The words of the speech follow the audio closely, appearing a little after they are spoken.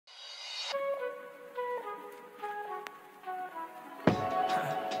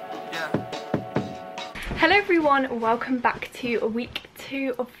Hello everyone, welcome back to week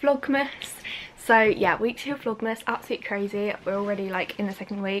 2 of Vlogmas. So yeah, week 2 of Vlogmas, absolutely crazy. We're already like in the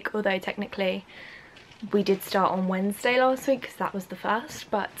second week, although technically we did start on Wednesday last week because that was the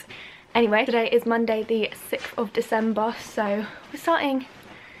first. But anyway, today is Monday the 6th of December, so we're starting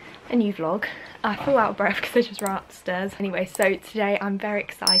a new vlog. I feel out of breath because I just ran upstairs. Anyway, so today I'm very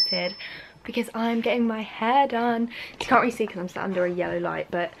excited because I'm getting my hair done. You can't really see because I'm sat under a yellow light,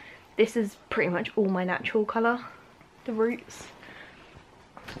 but this is pretty much all my natural colour, the roots.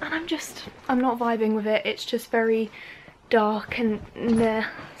 And I'm not vibing with it. It's just very dark and meh.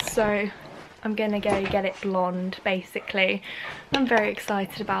 So I'm gonna go get it blonde, basically. I'm very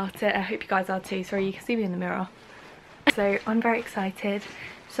excited about it. I hope you guys are too. Sorry, you can see me in the mirror. So I'm very excited.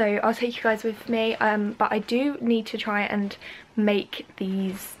 So I'll take you guys with me. But I do need to try and make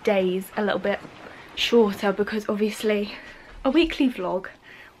these days a little bit shorter because obviously a weekly vlog,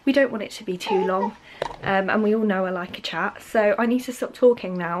 we don't want it to be too long, and we all know I like a chat, so I need to stop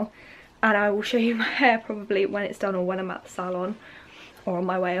talking now, and I will show you my hair probably when it's done or when I'm at the salon or on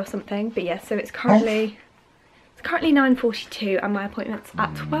my way or something. But yeah, so it's currently 9:42 and my appointment's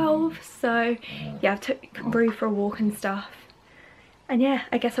at 12, so yeah, I've took Rue for a walk and stuff, and yeah,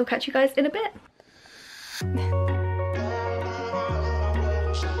 I guess I'll catch you guys in a bit.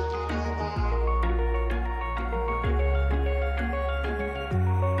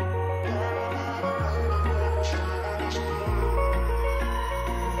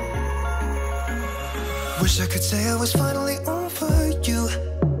 Wish I could say I was finally over you,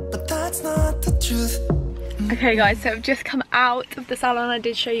 but that's not the truth. Okay guys, so I've just come out of the salon. I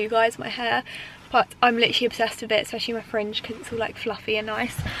did show you guys my hair, but I'm literally obsessed with it, especially my fringe because it's all like fluffy and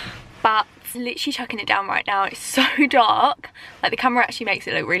nice. But literally chucking it down right now. It's so dark. Like the camera actually makes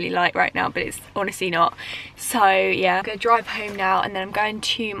it look really light right now, but it's honestly not. So yeah, I'm gonna drive home now and then I'm going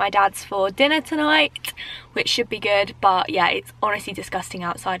to my dad's for dinner tonight, which should be good. But yeah, it's honestly disgusting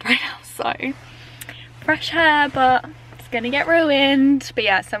outside right now, so fresh hair, but it's gonna get ruined. But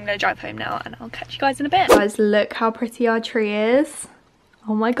yeah, so I'm gonna drive home now and I'll catch you guys in a bit. Guys, look how pretty our tree is.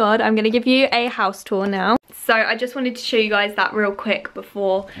 Oh my god, I'm gonna give you a house tour now. So I just wanted to show you guys that real quick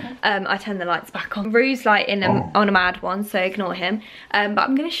before I turn the lights back on. Rue's like on a mad one, so ignore him. But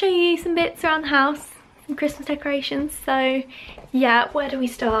I'm gonna show you some bits around the house, some Christmas decorations. So yeah, where do we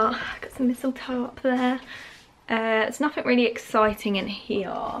start? Got some mistletoe up there. There's nothing really exciting in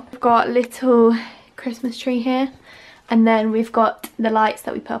here. We've got a little Christmas tree here, and then we've got the lights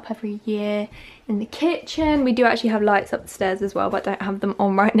that we put up every year in the kitchen. We do actually have lights upstairs as well, but don't have them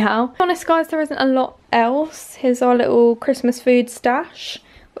on right now. To be honest guys, there isn't a lot else. Here's our little Christmas food stash.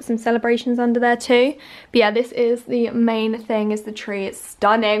 Got some celebrations under there too. But yeah, this is the main thing, is the tree. It's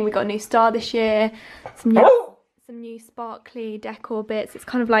stunning. We got a new star this year, some new sparkly decor bits. It's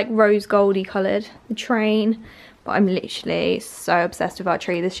kind of like rose goldy coloured, the train. But I'm literally so obsessed with our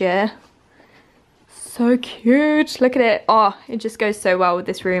tree this year. So cute, look at it. Oh, it just goes so well with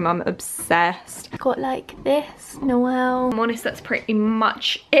this room. I'm obsessed. Got like this Noel. I'm honest, that's pretty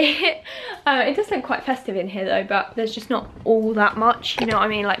much it. It does look quite festive in here though, but there's just not all that much, you know what I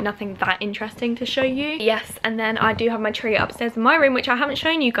mean, like nothing that interesting to show you. Yes, and then I do have my tree upstairs in my room, which I haven't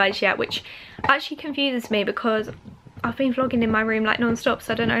shown you guys yet, which actually confuses me because I've been vlogging in my room like non-stop,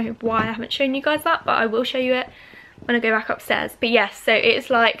 so I don't know why I haven't shown you guys that, but I will show you it when I go back upstairs. But yes, so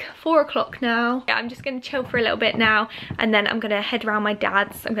it's like 4 o'clock now. Yeah, I'm just gonna chill for a little bit now, and then I'm gonna head around my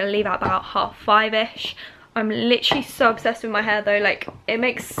dad's. I'm gonna leave out about 5:30ish. I'm literally so obsessed with my hair though, like it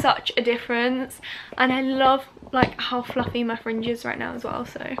makes such a difference, and I love like how fluffy my fringe is right now as well.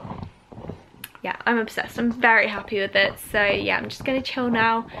 So yeah, I'm obsessed. I'm very happy with it. So yeah, I'm just gonna chill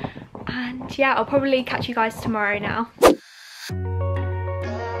now, and yeah, I'll probably catch you guys tomorrow now.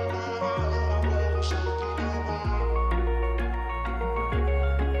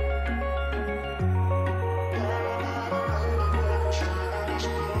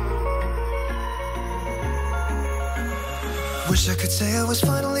 Wish I could say I was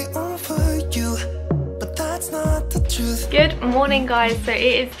finally over you, but that's not the truth. Good morning guys, so it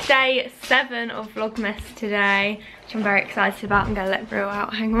is day 7 of Vlogmas today, which I'm very excited about. I'm gonna let Rue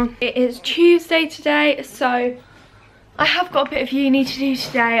out, hang on. It is Tuesday today, so I have got a bit of uni to do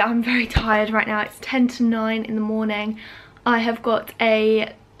today. I'm very tired right now. It's 10 to 9 in the morning. I have got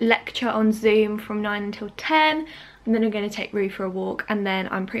a lecture on Zoom from 9 until 10. And then I'm going to take Rue for a walk, and then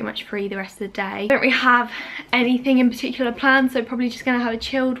I'm pretty much free the rest of the day. I don't really have anything in particular planned, so probably just going to have a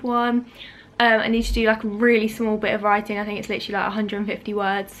chilled one. I need to do like a really small bit of writing. I think it's literally like 150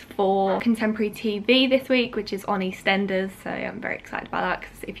 words for contemporary TV this week, which is on EastEnders, so I'm very excited about that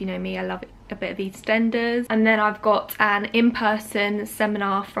because if you know me, I love a bit of EastEnders. And then I've got an in-person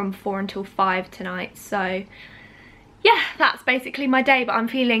seminar from 4 until 5 tonight, so yeah, that's basically my day. But I'm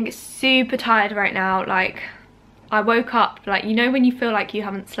feeling super tired right now. Like, I woke up, like, you know when you feel like you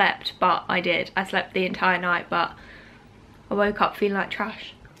haven't slept, but I did. I slept the entire night, but I woke up feeling like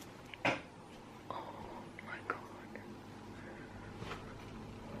trash.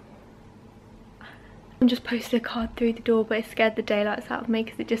 I just posted a card through the door, but it scared the daylights out of me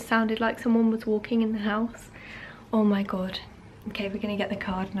because it just sounded like someone was walking in the house. Oh my god. Okay, we're gonna get the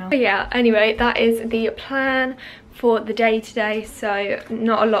card now. But yeah, anyway, that is the plan for the day today, so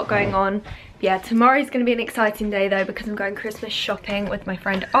not a lot going on. Yeah, tomorrow's gonna be an exciting day though because I'm going Christmas shopping with my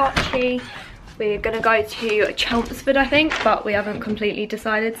friend Archie. We're gonna go to Chelmsford, I think, but we haven't completely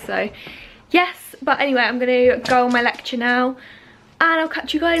decided, so yes. But anyway, I'm gonna go on my lecture now, and I'll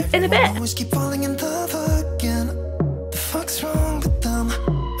catch you guys in a bit. Always keep falling in love again. The fuck's wrong with them?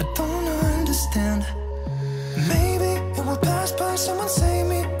 I don't understand. Maybe it will pass by. Someone save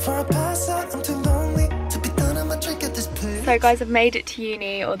me for a pass out. I'm too lonely to be done. I'm a drink at this place. So guys, I've made it to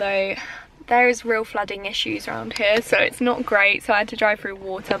uni, although there is real flooding issues around here, so it's not great. So I had to drive through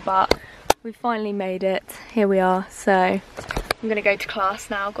water, but we finally made it. Here we are. So I'm gonna go to class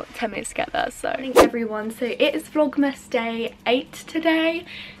now. I've got 10 minutes to get there. So thanks everyone. So it is Vlogmas day 8 today.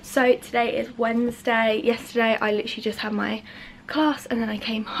 So today is Wednesday. Yesterday I literally just had my class and then I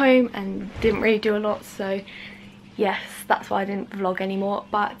came home and didn't really do a lot. So yes, that's why I didn't vlog anymore.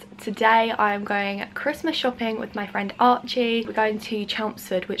 But today I'm going Christmas shopping with my friend Archie. We're going to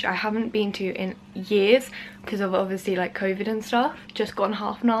Chelmsford, which I haven't been to in years because of obviously like COVID and stuff. Just gone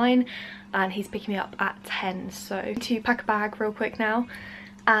 9:30. And he's picking me up at 10, so to pack a bag real quick now.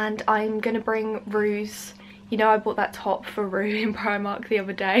 And I'm gonna bring Rue's, you know I bought that top for Rue in Primark the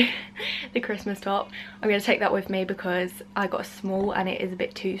other day, the Christmas top. I'm gonna take that with me because I got a small and it is a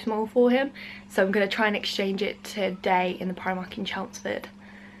bit too small for him, so I'm gonna try and exchange it today in the Primark in Chelmsford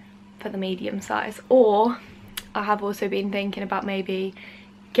for the medium size. Or I have also been thinking about maybe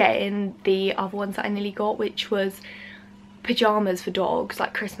getting the other ones that I nearly got, which was pajamas for dogs,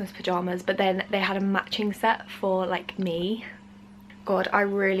 like Christmas pajamas, but then they had a matching set for like me. God, I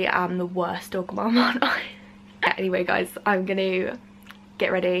really am the worst dog mum, aren't I? Anyway guys, I'm gonna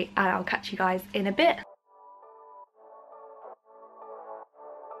get ready and I'll catch you guys in a bit.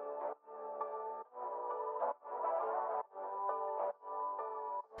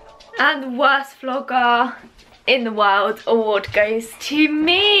 And the worst vlogger in the world award goes to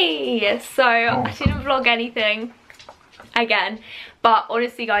me. So I didn't vlog anything again, but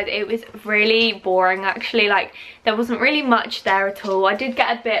honestly guys, it was really boring actually. Like, there wasn't really much there at all. I did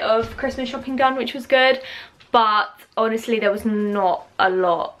get a bit of Christmas shopping done, which was good, but honestly there was not a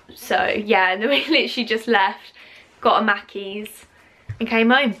lot. So yeah, and then we literally just left, got a Mackey's and came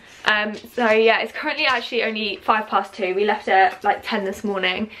home. So yeah, it's currently actually only 2:05. We left at like 10 this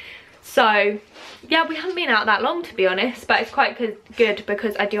morning, so yeah, we haven't been out that long to be honest, but it's quite good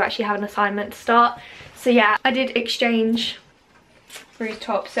because I do actually have an assignment to start. So yeah, I did exchange Rue's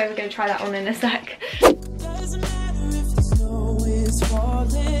top, so we're going to try that on in a sec. Doesn't matter if the snow is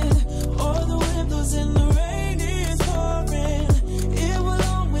falling or the wind blows and the rain is pouring. It will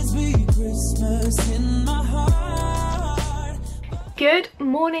always be Christmas in my heart. Good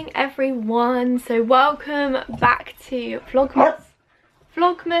morning everyone. So welcome back to Vlogmas.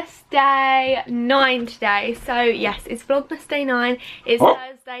 Vlogmas day 9 today. So yes, it's Vlogmas day 9. It's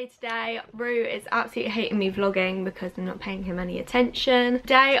Thursday today. Rue is absolutely hating me vlogging because I'm not paying him any attention.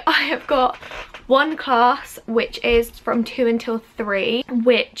 Today I have got one class which is from 2 until 3,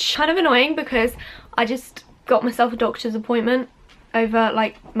 which kind of annoying because I just got myself a doctor's appointment over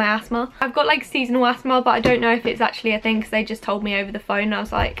like my asthma. I've got like seasonal asthma, but I don't know if it's actually a thing because they just told me over the phone. I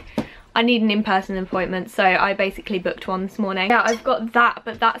was like, I need an in-person appointment, so I basically booked one this morning. Yeah, I've got that,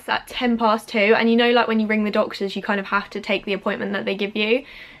 but that's at 2:10, and you know like when you ring the doctors you kind of have to take the appointment that they give you.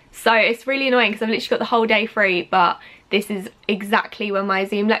 So it's really annoying because I've literally got the whole day free, but this is exactly when my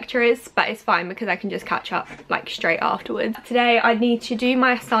Zoom lecture is, but it's fine because I can just catch up like straight afterwards. Today I need to do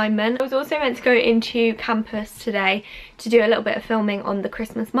my assignment. I was also meant to go into campus today to do a little bit of filming on the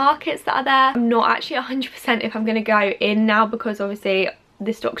Christmas markets that are there. I'm not actually 100% if I'm going to go in now because obviously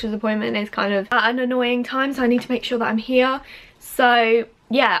this doctor's appointment is kind of at an annoying time, so I need to make sure that I'm here. So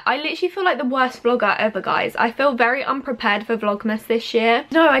yeah, I literally feel like the worst vlogger ever, guys. I feel very unprepared for Vlogmas this year.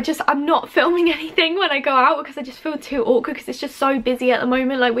 No, I'm not filming anything when I go out because I just feel too awkward because it's just so busy at the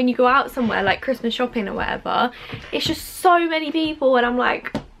moment. Like when you go out somewhere like Christmas shopping or whatever, it's just so many people and I'm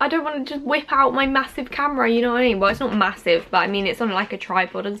like, I don't want to just whip out my massive camera, you know what I mean? Well, it's not massive, but I mean it's on like a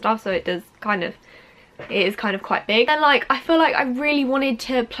tripod and stuff, so it is kind of quite big. And like I feel like I really wanted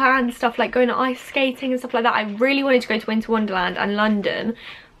to plan stuff like going ice skating and stuff like that. I really wanted to go to Winter Wonderland and London,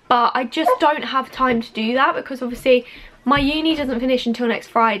 but I just don't have time to do that because obviously my uni doesn't finish until next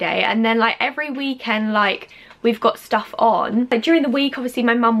Friday, and then like every weekend like we've got stuff on. Like during the week obviously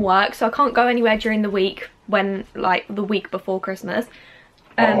my mum works, so I can't go anywhere during the week when like the week before Christmas,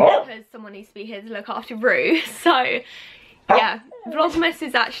 because someone needs to be here to look after Rue. So yeah, Vlogmas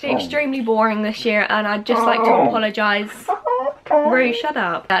is actually extremely boring this year, and I'd just like to apologise. Rue, shut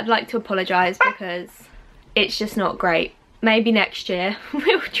up. I'd like to apologise because it's just not great. Maybe next year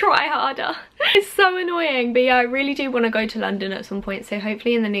we'll try harder. It's so annoying, but yeah, I really do want to go to London at some point, so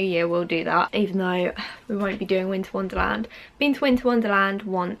hopefully in the new year we'll do that, even though we won't be doing Winter Wonderland. Been to Winter Wonderland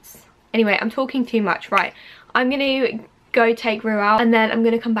once. Anyway, I'm talking too much. Right, I'm gonna go take Rue out, and then I'm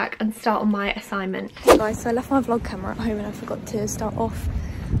gonna come back and start on my assignment. Hey guys, so I left my vlog camera at home and I forgot to start off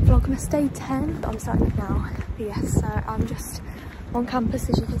Vlogmas day 10. I'm starting it now. But yes, so I'm just on campus,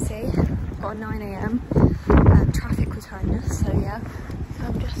 as you can see. Got a 9 AM. Traffic was horrendous, so yeah. So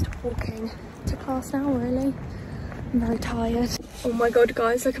I'm just walking to class now, really. I'm very tired. Oh my god,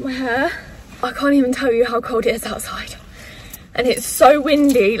 guys, look at my hair. I can't even tell you how cold it is outside. And it's so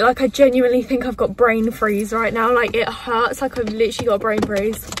windy, like I genuinely think I've got brain freeze right now. Like it hurts, like I've literally got a brain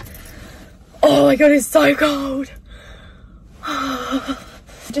freeze. Oh my god, it's so cold.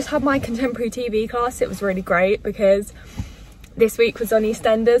 Just had my contemporary TV class. It was really great because this week was on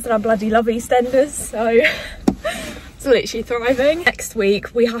EastEnders and I bloody love EastEnders, so it's literally thriving. Next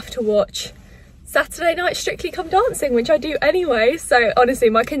week we have to watch Saturday night Strictly Come Dancing, which I do anyway, so honestly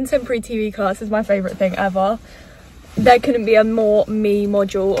my contemporary TV class is my favourite thing ever. There couldn't be a more me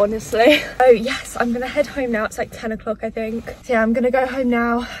module, honestly. So yes, I'm gonna head home now. It's like 10 o'clock I think. So yeah, I'm gonna go home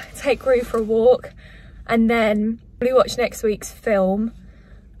now, take Rue for a walk, and then probably watch next week's film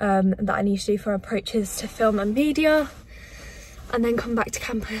that I need to do for approaches to film and media, and then come back to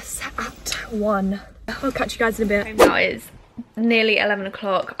campus at 1. I'll catch you guys in a bit. Now it is nearly 11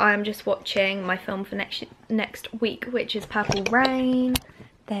 o'clock. I am just watching my film for next week, which is Purple Rain.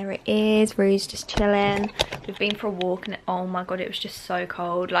 There it is. Rue's just chilling. We've been for a walk and oh my god, it was just so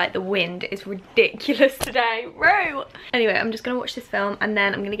cold. Like the wind is ridiculous today. Rue! Anyway, I'm just gonna watch this film and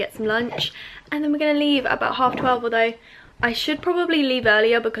then I'm gonna get some lunch and then we're gonna leave at about 12:30, although I should probably leave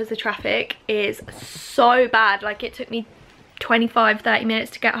earlier because the traffic is so bad. Like it took me 25-30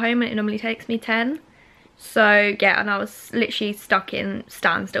 minutes to get home and it normally takes me 10. So yeah, and I was literally stuck in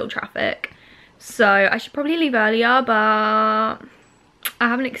standstill traffic. So I should probably leave earlier, but I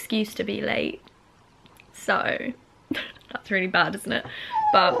have an excuse to be late. So that's really bad, isn't it?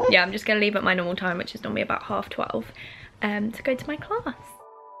 But yeah, I'm just gonna leave at my normal time, which is normally about 12:30, to go to my class.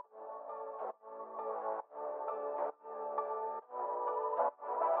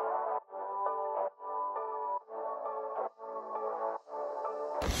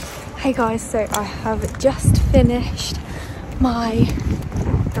 Hey guys, so I have just finished my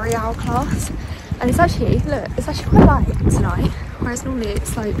 3-hour class and it's actually, look, it's actually quite light tonight, whereas normally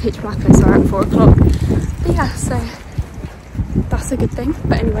it's like pitch black and so at 4 o'clock. But yeah, so that's a good thing.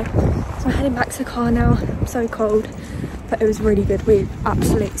 But anyway, so I'm heading back to the car now. I'm so cold, but it was really good. We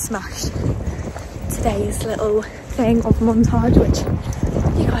absolutely smashed today's little thing of montage, which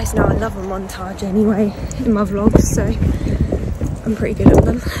you guys know I love a montage anyway in my vlogs, so I'm pretty good at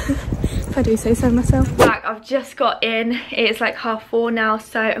them. If I do say so myself. Back, I've just got in. It's like 4:30 now,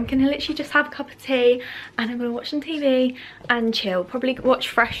 so I'm gonna literally just have a cup of tea and I'm gonna watch some TV and chill. Probably watch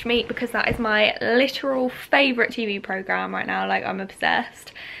Fresh Meat because that is my literal favourite TV programme right now. Like I'm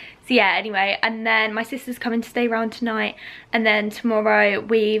obsessed. So yeah, anyway, and then my sister's coming to stay around tonight, and then tomorrow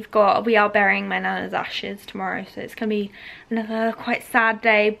we are burying my nana's ashes tomorrow, so it's gonna be another quite sad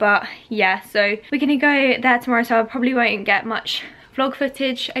day. But yeah, so we're gonna go there tomorrow, so I probably won't get much vlog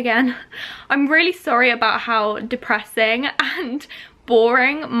footage again. I'm really sorry about how depressing and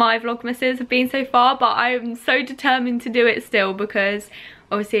boring my vlogmases have been so far, but I'm so determined to do it still because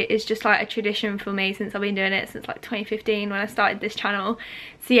obviously it's just like a tradition for me since I've been doing it since like 2015 when I started this channel.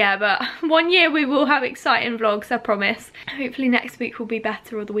 So yeah, but one year we will have exciting vlogs, I promise. Hopefully next week will be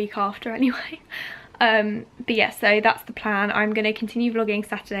better, or the week after anyway. But yeah, so that's the plan. I'm going to continue vlogging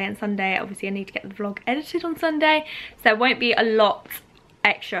Saturday and Sunday. Obviously I need to get the vlog edited on Sunday, so there won't be a lot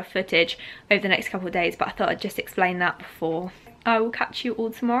extra footage over the next couple of days, but I thought I'd just explain that before. I will catch you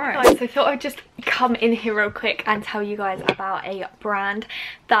all tomorrow. Guys, I thought I'd just come in here real quick and tell you guys about a brand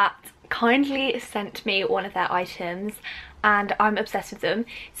that kindly sent me one of their items, and I'm obsessed with them.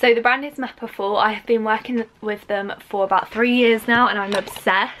 So the brand is MAPIFUL. I have been working with them for about 3 years now and I'm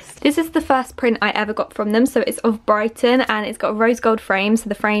obsessed. This is the first print I ever got from them. So it's of Brighton and it's got a rose gold frame. So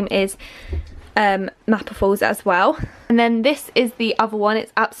the frame is MAPIFUL's as well. And then this is the other one.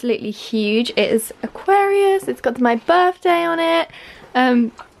 It's absolutely huge. It is Aquarius. It's got my birthday on it.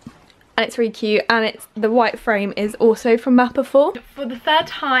 And it's really cute. And it's the white frame is also from MAPIFUL. For the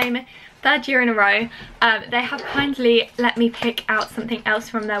third year in a row, they have kindly let me pick out something else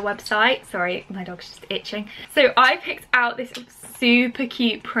from their website. Sorry, my dog's just itching. So I picked out this super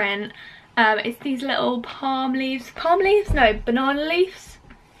cute print. It's these little palm leaves. No, banana leaves.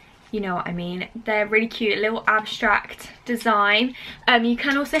 You know what I mean. They're really cute, little abstract design. You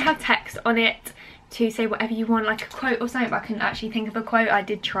can also have text on it to say whatever you want, like a quote or something, but I couldn't actually think of a quote. I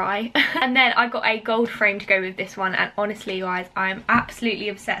did try. And then I got a gold frame to go with this one, and honestly guys, I'm absolutely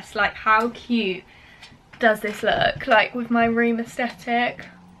obsessed. Like, how cute does this look? Like, with my room aesthetic,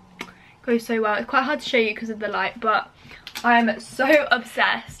 goes so well. It's quite hard to show you because of the light, but I'm so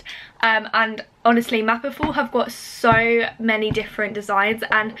obsessed. And honestly, MAPIFUL have got so many different designs,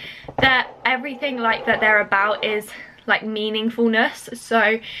 and everything like that they're about is like meaningfulness.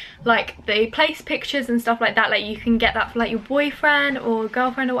 So like they place pictures and stuff like that, like you can get that for like your boyfriend or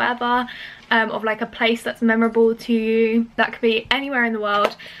girlfriend or whatever, of like a place that's memorable to you. That could be anywhere in the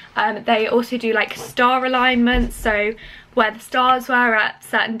world. They also do like star alignments, so where the stars were at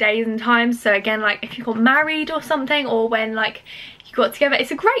certain days and times. So again, like if you got married or something, or when like you got together,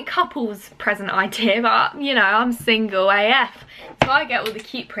 it's a great couples present idea, but you know, I'm single AF, so I get all the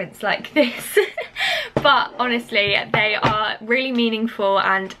cute prints like this. But honestly, they are really meaningful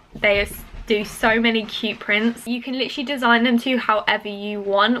and they do so many cute prints. You can literally design them to however you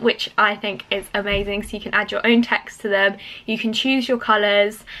want, which I think is amazing. So you can add your own text to them, you can choose your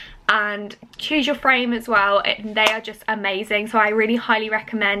colours and choose your frame as well. They are just amazing, so I really highly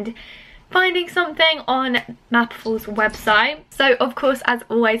recommend finding something on MAPIFUL's website. So of course, as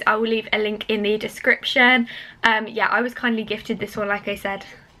always, I will leave a link in the description. Yeah, I was kindly gifted this one, like I said,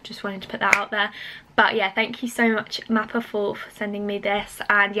 just wanted to put that out there. But yeah, thank you so much MAPIFUL for sending me this.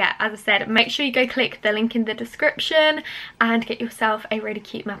 And yeah, as I said, make sure you go click the link in the description and get yourself a really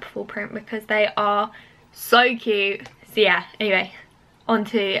cute MAPIFUL print because they are so cute. So yeah, anyway, on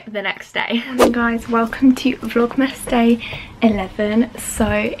to the next day. Morning guys, welcome to Vlogmas day 11. So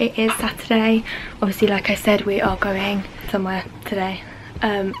it is Saturday. Obviously, like I said, we are going somewhere today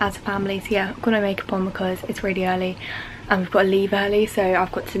as a family. So yeah, I've got no makeup on because it's really early and we've got to leave early, so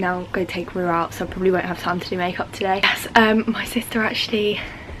I've got to now go take Rue out, so I probably won't have time to do makeup today. Yes, my sister actually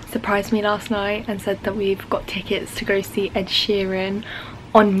surprised me last night and said that we've got tickets to go see Ed Sheeran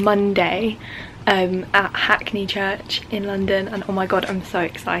on Monday at Hackney Church in London, and oh my god, I'm so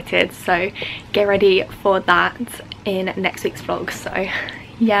excited. So get ready for that in next week's vlog. So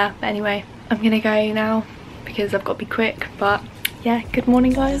yeah, but anyway, I'm gonna go now because I've got to be quick. But yeah, good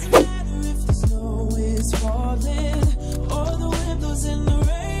morning guys.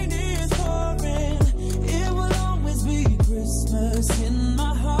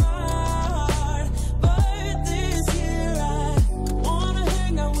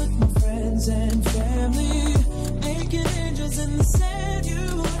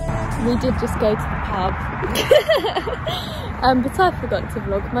 We did just go to the pub, but I forgot to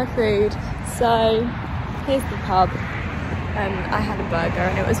vlog my food. So here's the pub. I had a burger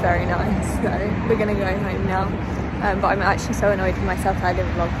and it was very nice. So we're gonna go home now. But I'm actually so annoyed with myself that I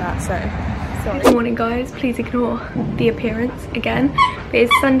didn't vlog that. So sorry. Good morning, guys. Please ignore the appearance again. But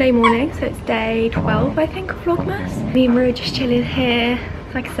it's Sunday morning, so it's day 12, I think, of Vlogmas. Me and Rue are just chilling here.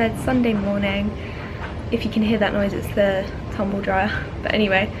 Like I said, Sunday morning. If you can hear that noise, it's the tumble dryer. But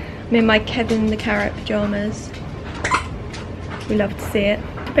anyway, I'm in my Kevin the Carrot pyjamas. We love to see it.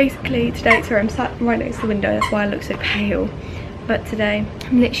 Basically today, sorry, I'm sat right next to the window, that's why I look so pale. But today,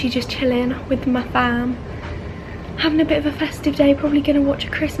 I'm literally just chilling with my fam. Having a bit of a festive day, probably gonna watch a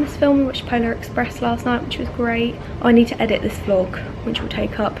Christmas film. We watched Polar Express last night, which was great. I need to edit this vlog, which will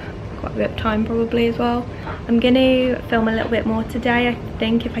take up quite a bit of time probably as well. I'm gonna film a little bit more today, I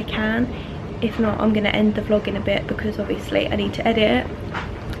think, if I can. If not, I'm gonna end the vlog in a bit because obviously I need to edit it.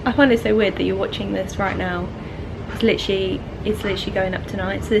 I find it so weird that you're watching this right now. It's literally going up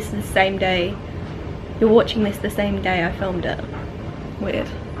tonight, so this is the same day. You're watching this the same day I filmed it. Weird.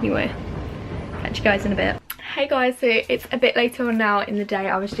 Anyway, catch you guys in a bit. Hey guys, so it's a bit later on now in the day.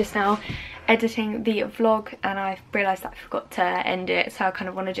 I was just now editing the vlog and I realised that I forgot to end it, so I kind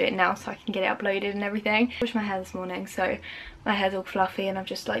of want to do it now so I can get it uploaded and everything. I washed my hair this morning, so my hair's all fluffy and I've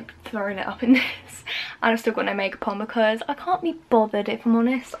just like thrown it up in this, and I've still got no makeup on because I can't be bothered, if I'm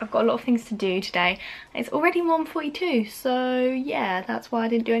honest. I've got a lot of things to do today. It's already 1:42, so yeah, that's why I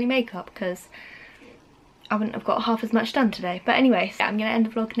didn't do any makeup, because I wouldn't have got half as much done today. But anyway, so I'm gonna end the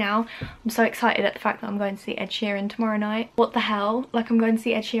vlog now. I'm so excited at the fact that I'm going to see Ed Sheeran tomorrow night. What the hell? Like, I'm going to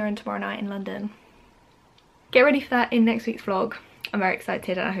see Ed Sheeran tomorrow night in London. Get ready for that in next week's vlog. I'm very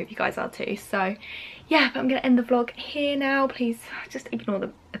excited and I hope you guys are too. So yeah, but I'm gonna end the vlog here now. Please just ignore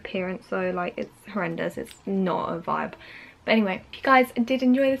the appearance though, like it's horrendous. It's not a vibe. But anyway, if you guys did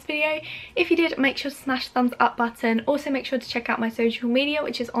enjoy this video, if you did, make sure to smash the thumbs up button. Also make sure to check out my social media,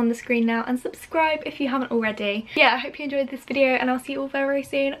 which is on the screen now, and subscribe if you haven't already. Yeah, I hope you enjoyed this video and I'll see you all very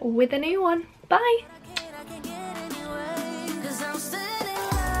soon with a new one. Bye!